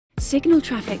Signal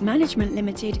Traffic Management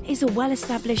Ltd is a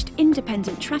well-established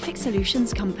independent traffic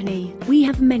solutions company. We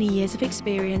have many years of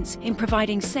experience in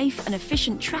providing safe and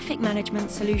efficient traffic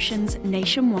management solutions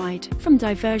nationwide, from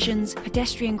diversions,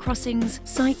 pedestrian crossings,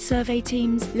 site survey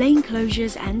teams, lane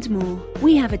closures and more.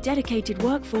 We have a dedicated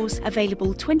workforce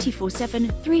available 24/7,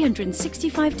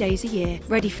 365 days a year,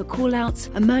 ready for call-outs,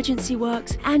 emergency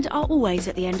works and are always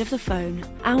at the end of the phone.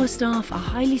 Our staff are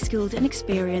highly skilled and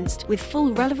experienced with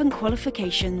full relevant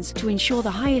qualifications to ensure the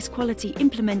highest quality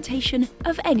implementation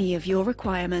of any of your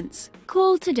requirements.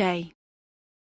 Call today.